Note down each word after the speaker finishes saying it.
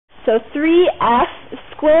So 3f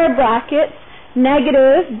square brackets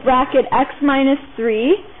negative bracket x minus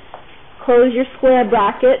 3, close your square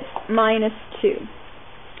brackets, minus 2.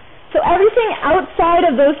 So everything outside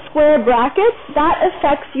of those square brackets, that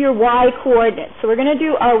affects your y coordinates. So we're going to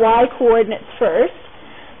do our y coordinates first.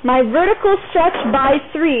 My vertical stretch by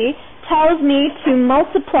 3 tells me to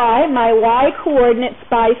multiply my y coordinates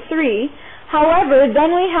by 3. However,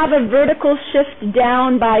 then we have a vertical shift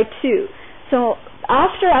down by 2. So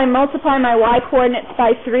after I multiply my y coordinates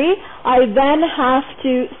by 3, I then have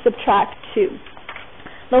to subtract 2.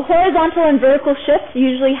 The horizontal and vertical shifts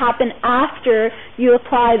usually happen after you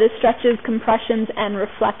apply the stretches, compressions, and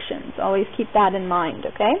reflections. Always keep that in mind,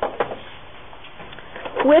 okay?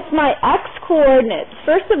 With my x coordinates,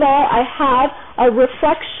 first of all, I have a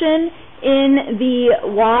reflection in the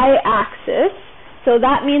y-axis. So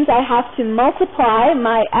that means I have to multiply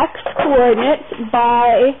my x coordinates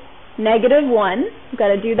by negative 1. I've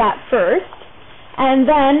got to do that first. And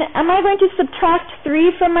then, am I going to subtract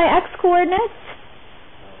 3 from my x coordinates?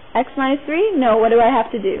 X minus 3? No, what do I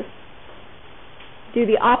have to do? Do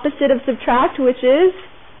the opposite of subtract, which is,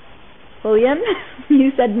 William,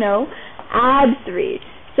 you said no, add 3.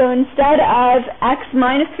 So instead of x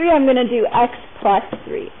minus 3, I'm going to do x plus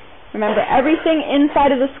 3. Remember, everything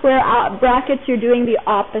inside of the square brackets, you're doing the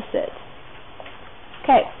opposite.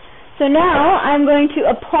 Okay, so now I'm going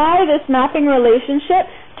to apply this mapping relationship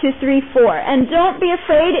to 3, 4. And don't be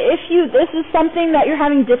afraid if this is something that you're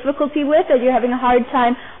having difficulty with, that you're having a hard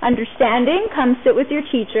time understanding, come sit with your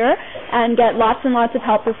teacher and get lots and lots of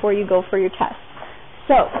help before you go for your test.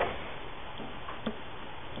 So,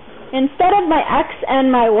 instead of my x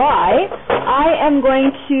and my y, I am going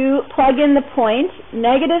to plug in the point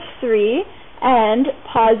negative 3 and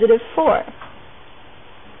positive 4.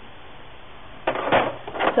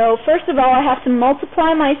 So first of all, I have to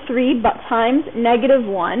multiply my 3 times negative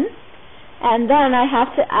 1, and then I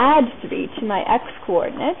have to add 3 to my x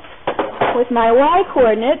coordinates. With my y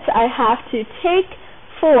coordinates, I have to take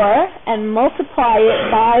 4 and multiply it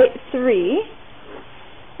by 3,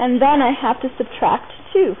 and then I have to subtract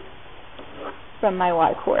 2 from my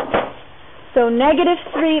y coordinates. So negative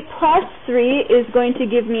 3 plus 3 is going to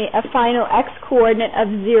give me a final x coordinate of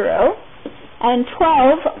 0, and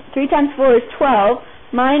 3 times 4 is 12,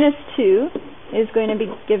 minus 2 is going to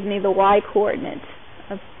give me the y coordinate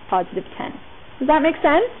of positive 10. Does that make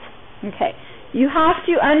sense? Okay. You have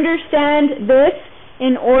to understand this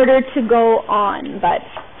in order to go on.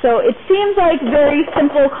 So it seems like very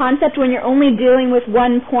simple concept when you're only dealing with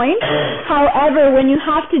one point. However, when you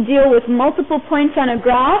have to deal with multiple points on a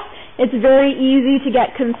graph, it's very easy to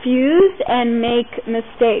get confused and make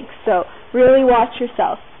mistakes. So really watch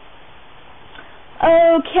yourself.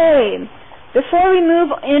 Okay. Before we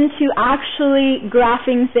move into actually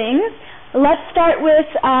graphing things, let's start with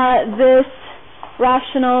this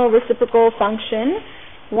rational reciprocal function,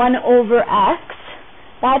 1 over x.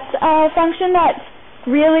 That's a function that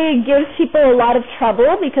really gives people a lot of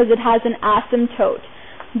trouble because it has an asymptote.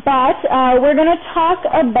 But we're going to talk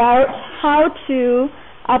about how to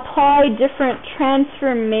apply different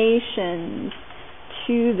transformations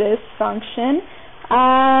to this function.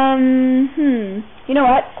 You know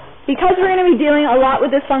what? Because we're going to be dealing a lot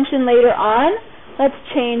with this function later on, let's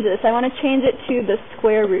change this. I want to change it to the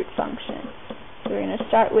square root function. So we're going to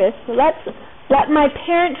start with, let's let my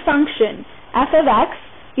parent function, f of x,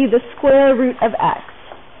 be the square root of x.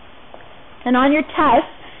 And on your test,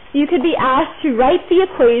 you could be asked to write the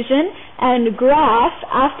equation and graph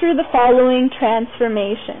after the following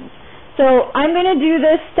transformations. So I'm going to do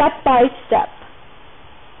this step by step.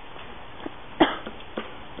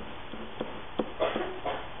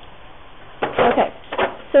 Okay,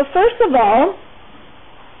 so first of all,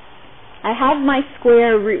 I have my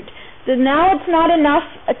square root. So now it's not enough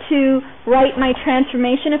to write my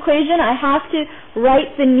transformation equation. I have to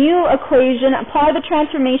write the new equation, apply the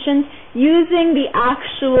transformations using the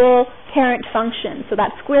actual parent function. So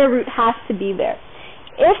that square root has to be there.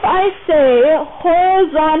 If I say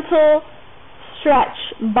horizontal stretch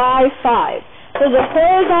by 5, so the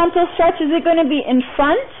horizontal stretch, is it going to be in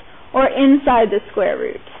front or inside the square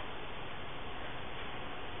root?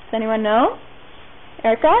 Does anyone know?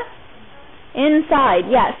 Erica?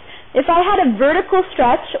 Inside, yes. If I had a vertical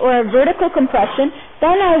stretch or a vertical compression,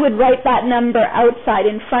 then I would write that number outside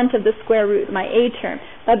in front of the square root, my a term.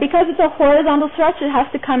 But because it's a horizontal stretch, it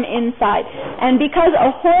has to come inside. And because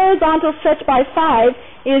a horizontal stretch by 5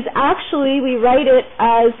 is actually, we write it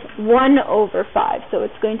as 1 over 5. So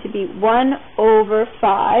it's going to be 1 over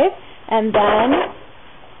 5 and then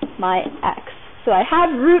my x. So I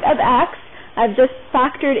have root of x. I've just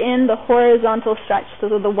factored in the horizontal stretch,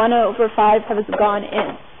 so the 1 over 5 has gone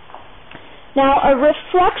in. Now, a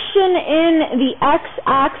reflection in the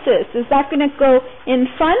x-axis, is that going to go in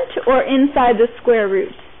front or inside the square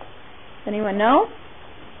root? Anyone know?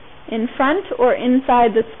 In front or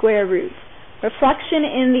inside the square root? Reflection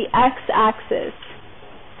in the x-axis.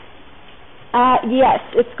 Yes,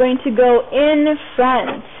 it's going to go in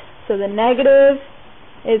front. So the negative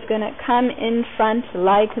is going to come in front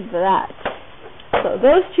like that. So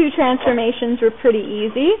those two transformations were pretty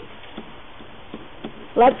easy.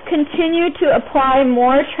 Let's continue to apply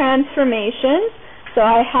more transformations. So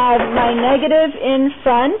I have my negative in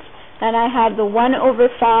front, and I have the 1 over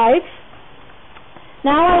 5.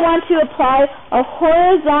 Now I want to apply a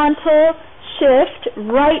horizontal shift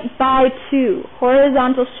right by 2.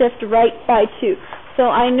 Horizontal shift right by 2. So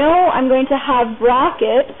I know I'm going to have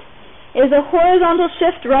brackets. Is a horizontal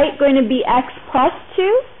shift right going to be x plus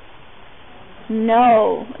 2?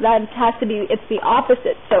 No, that has to be, it's the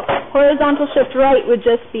opposite. So horizontal shift right would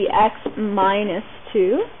just be x minus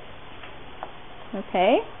 2.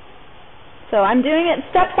 Okay? So I'm doing it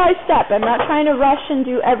step by step. I'm not trying to rush and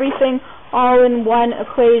do everything all in one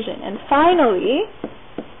equation. And finally,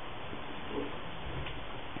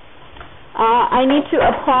 I need to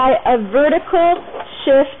apply a vertical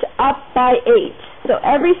shift up by 8. So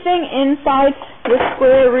everything inside the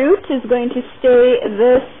square root is going to stay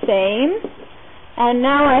the same. And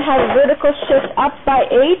now I have a vertical shift up by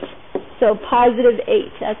 8, so positive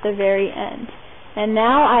 8 at the very end. And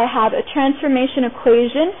now I have a transformation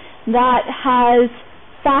equation that has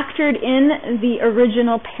factored in the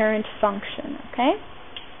original parent function. Okay?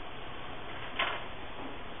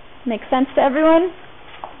 Make sense to everyone?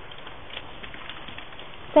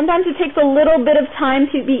 Sometimes it takes a little bit of time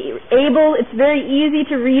to be able, it's very easy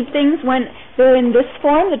to read things when they're in this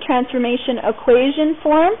form, the transformation equation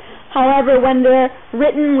form. However, when they're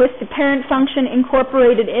written with the parent function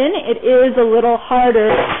incorporated in, it is a little harder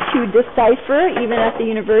to decipher, even at the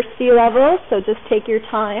university level, so just take your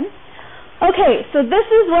time. Okay, so this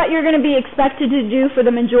is what you're going to be expected to do for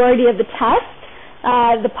the majority of the test,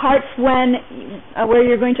 the parts where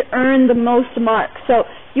you're going to earn the most marks. So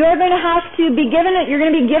you're going to have to be given you're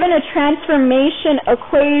going to be given a transformation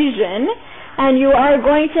equation, and you are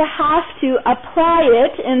going to have to apply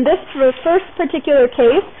it. In this first particular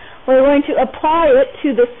case, we're going to apply it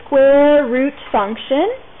to the square root function.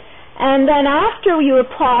 And then after you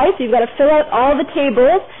apply, so you've got to fill out all the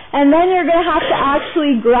tables, and then you're going to have to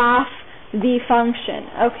actually graph the function.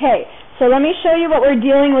 Okay, so let me show you what we're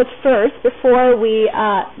dealing with first before we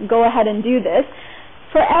go ahead and do this.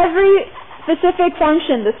 For every specific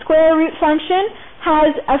function, the square root function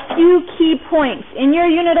has a few key points. In your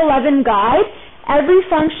Unit 11 guide, every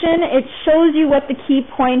function, it shows you what the key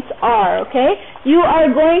points are, okay? You are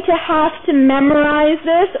going to have to memorize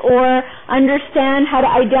this or understand how to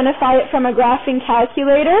identify it from a graphing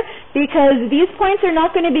calculator, because these points are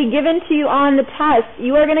not going to be given to you on the test.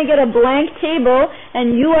 You are going to get a blank table,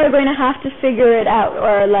 and you are going to have to figure it out,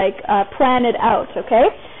 or plan it out, okay?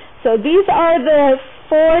 So these are the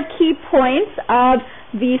 4 key points of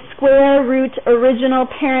the square root original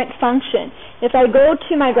parent function. If I go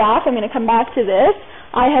to my graph, I'm going to come back to this.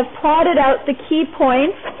 I have plotted out the key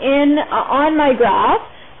points on my graph.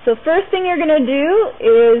 So first thing you're going to do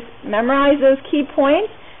is memorize those key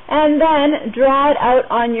points and then draw it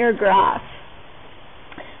out on your graph.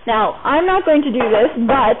 Now, I'm not going to do this,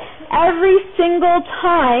 but every single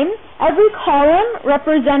time, every column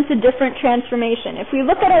represents a different transformation. If we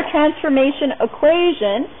look at our transformation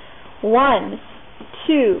equation, 1,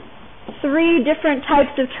 2, 3 different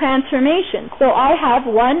types of transformations. So I have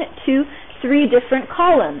 1, 2, 3 different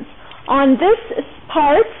columns. On this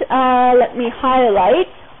part, let me highlight.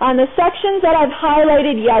 On the sections that I've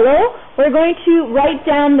highlighted yellow, we're going to write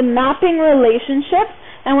down the mapping relationships,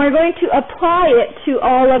 and we're going to apply it to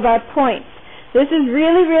all of our points. This is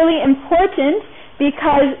really, really important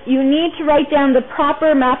because you need to write down the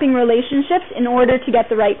proper mapping relationships in order to get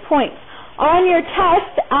the right points. On your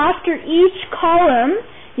test, after each column,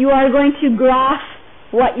 you are going to graph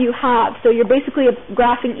what you have. So you're basically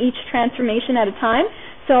graphing each transformation at a time.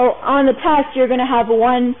 So on the test, you're going to have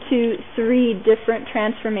 1, 2, 3 different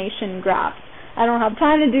transformation graphs. I don't have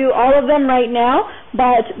time to do all of them right now,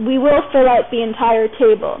 but we will fill out the entire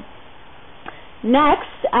table.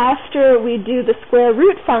 Next, after we do the square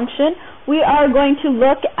root function, we are going to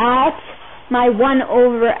look at my 1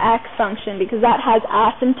 over x function, because that has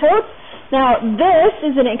asymptotes. Now, this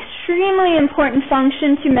is an extremely important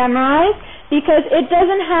function to memorize because it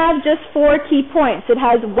doesn't have just 4 key points. It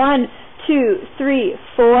has 1, 2, 3,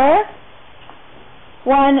 4.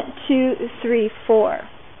 1, 2, 3, 4.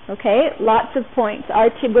 Okay, lots of points.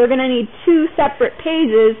 We're going to need 2 separate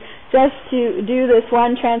pages just to do this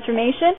one transformation.